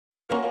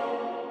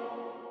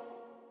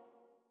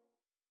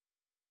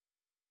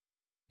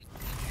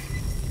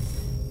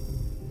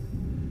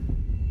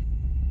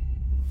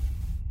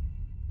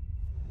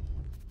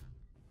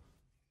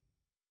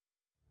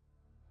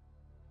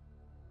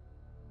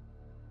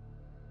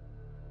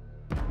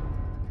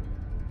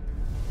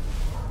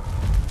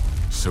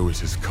So it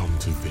has come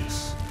to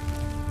this.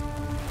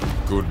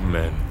 Good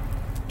men,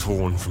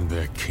 torn from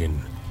their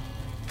kin,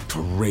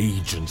 to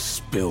rage and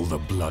spill the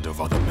blood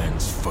of other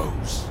men's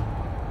foes.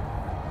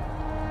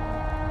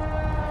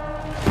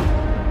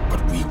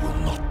 But we will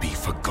not be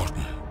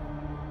forgotten.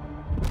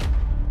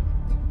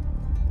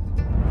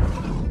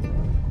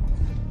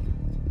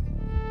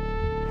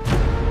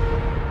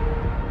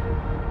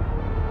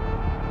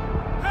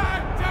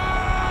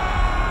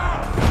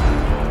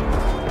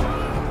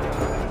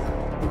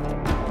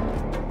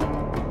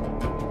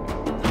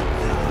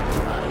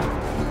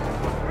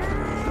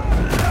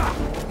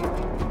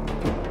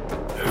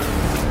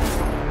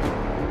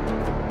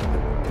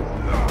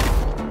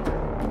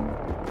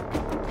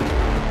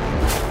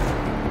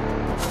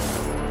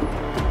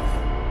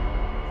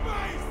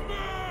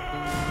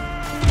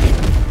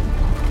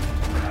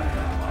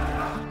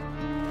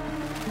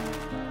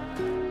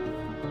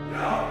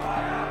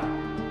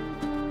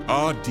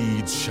 Our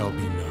deeds shall be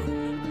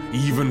known,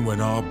 even when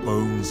our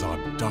bones are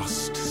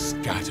dust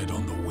scattered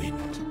on the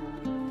wind.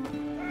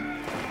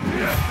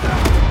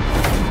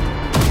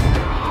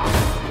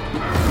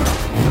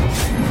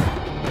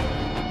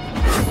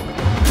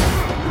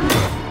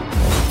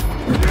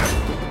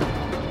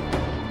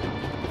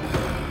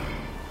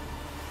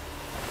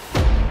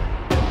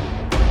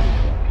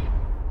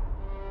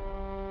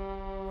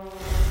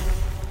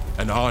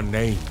 And our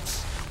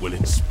names will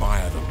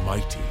inspire the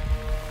mighty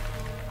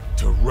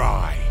to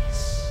rise.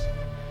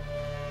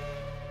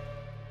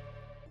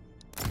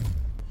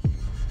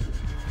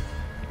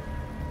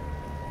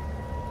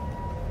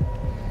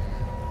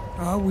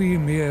 Are we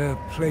mere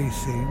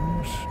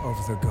playthings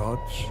of the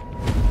gods?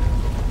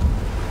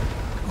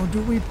 Or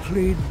do we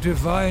plead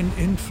divine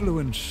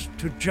influence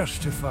to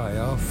justify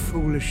our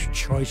foolish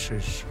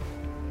choices?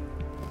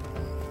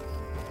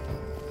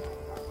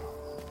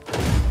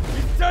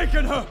 He's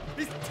taken her!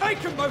 He's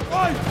taken my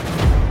wife!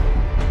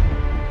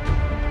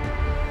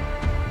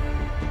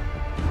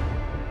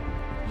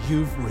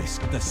 You've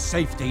risked the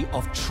safety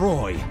of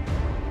Troy.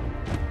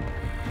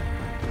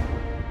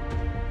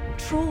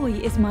 Troy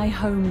is my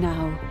home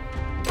now.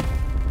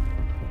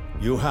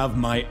 You have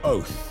my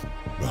oath,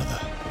 brother.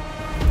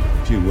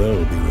 She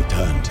will be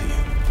returned to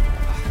you.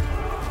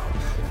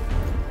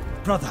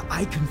 Brother,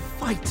 I can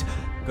fight!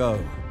 Go,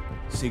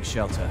 seek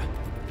shelter.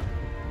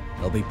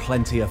 There'll be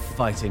plenty of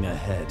fighting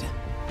ahead.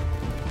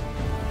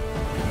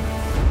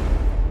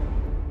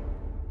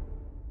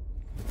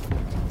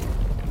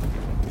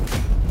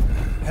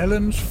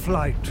 Helen's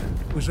flight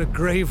was a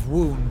grave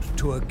wound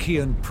to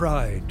Achaean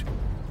pride.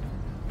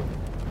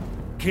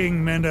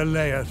 King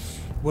Menelaus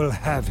will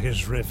have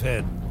his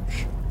revenge.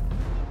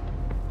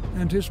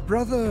 And his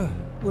brother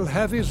will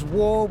have his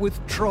war with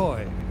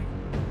Troy,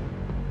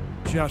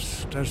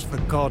 just as the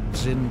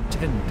gods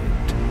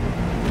intended.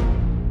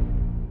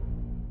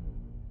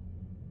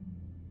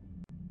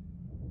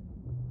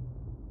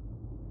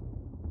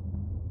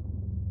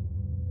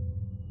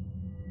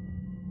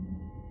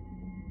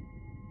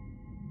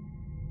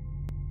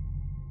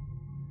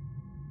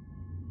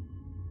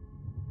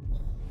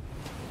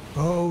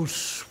 Oh,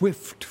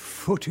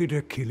 swift-footed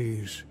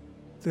Achilles.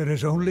 There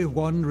is only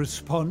one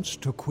response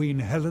to Queen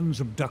Helen's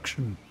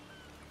abduction,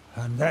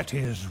 and that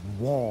is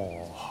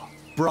war.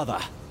 Brother,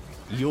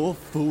 your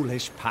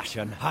foolish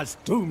passion has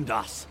doomed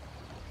us.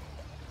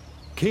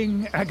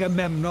 King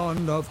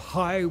Agamemnon of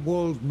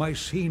high-walled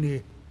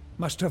Mycenae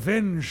must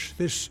avenge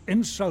this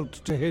insult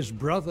to his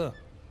brother.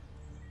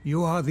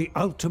 You are the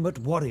ultimate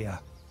warrior,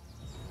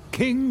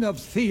 King of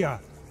Thea,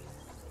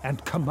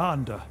 and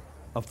commander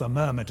of the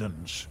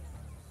Myrmidons.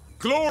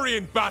 Glory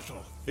in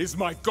battle is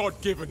my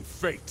God-given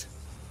fate.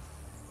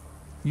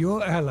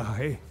 Your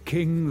ally,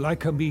 King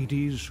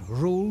Lycomedes,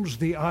 rules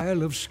the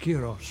Isle of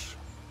Skyros.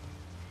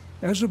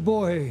 As a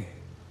boy,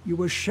 you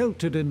were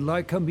sheltered in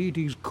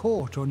Lycomedes'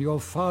 court on your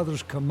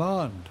father's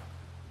command.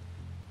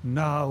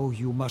 Now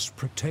you must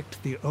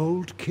protect the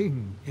old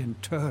king in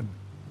turn.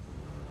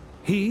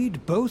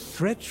 Heed both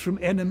threats from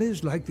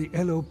enemies like the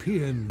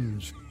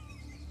Elopians,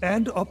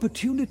 and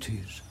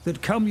opportunities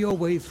that come your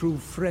way through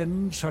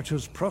friends such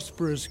as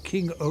prosperous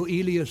King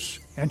Oeleus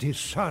and his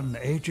son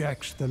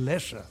AJAX the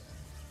Lesser.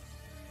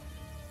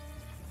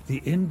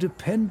 The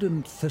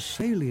independent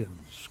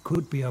Thessalians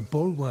could be a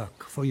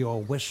bulwark for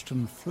your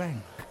western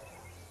flank.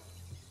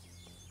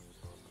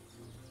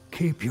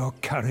 Keep your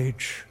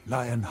courage,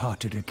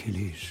 lion-hearted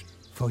Achilles,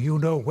 for you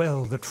know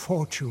well that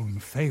fortune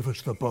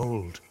favors the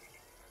bold.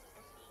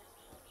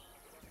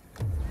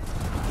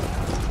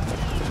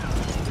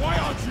 Why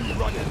aren't you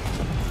running?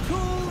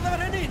 Call that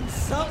an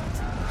insult?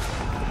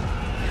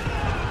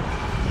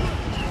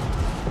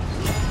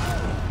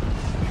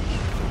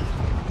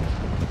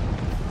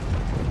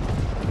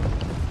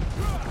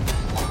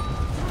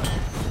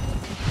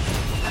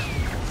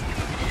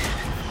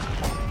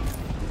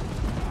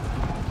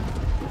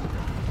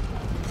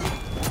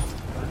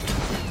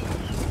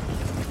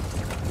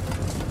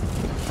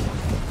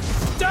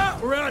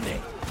 Stop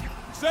running!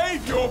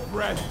 Save your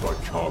breath for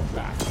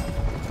combat!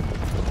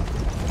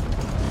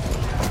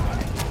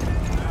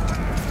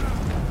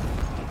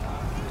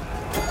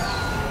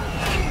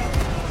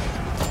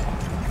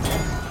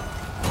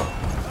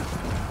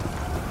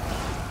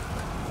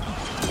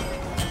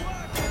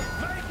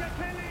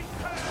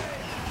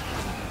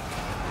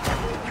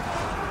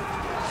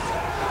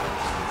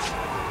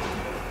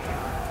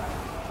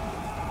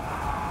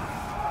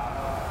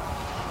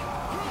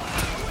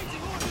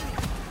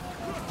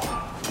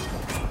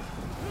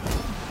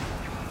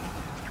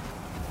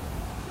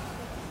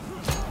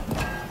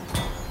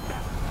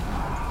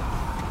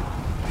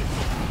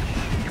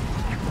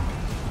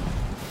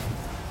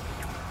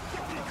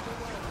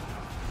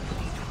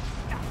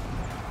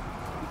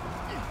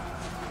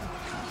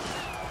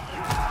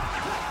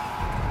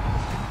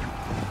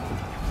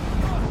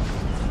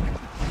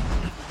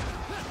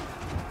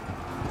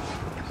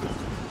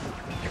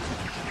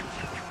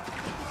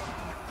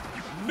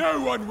 No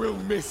one will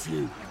miss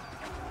you.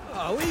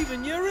 Oh,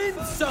 even your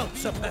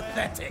insults are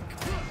pathetic.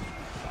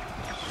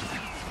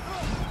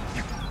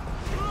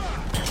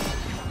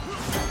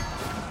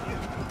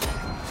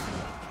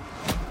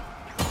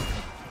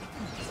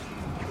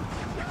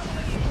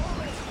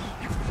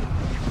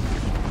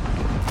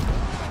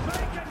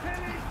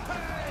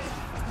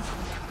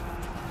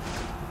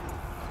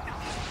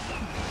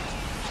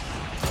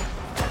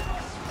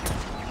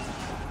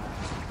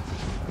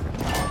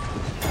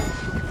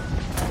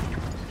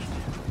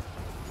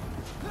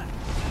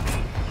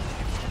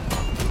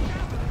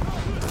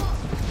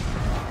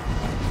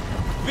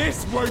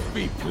 This won't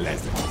be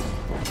pleasant.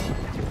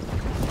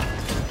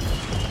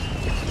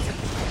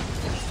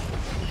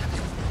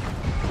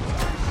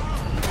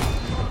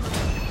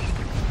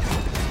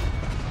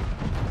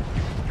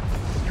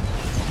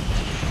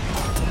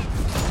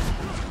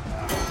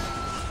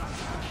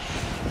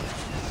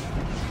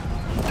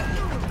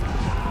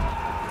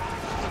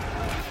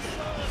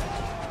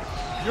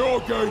 You're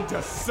going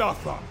to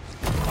suffer.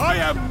 I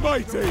am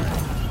mighty.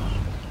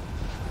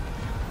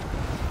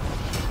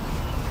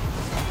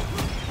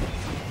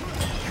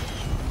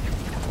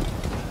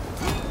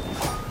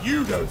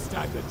 You don't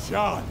stand a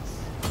chance.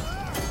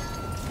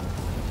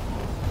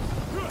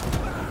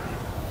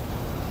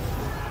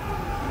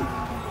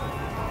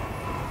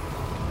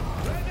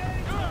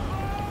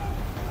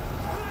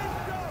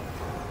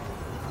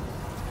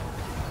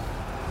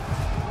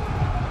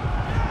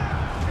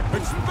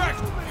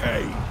 Expect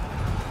pain.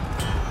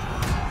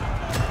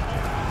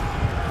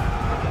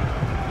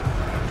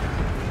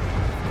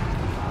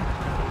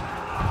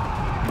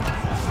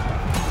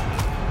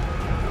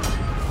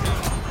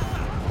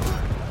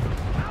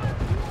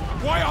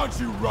 Why aren't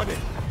you running?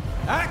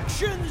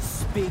 Actions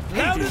speak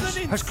louder than Hades has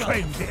insults.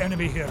 claimed the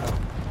enemy hero.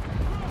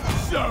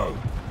 So,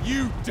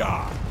 you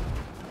die.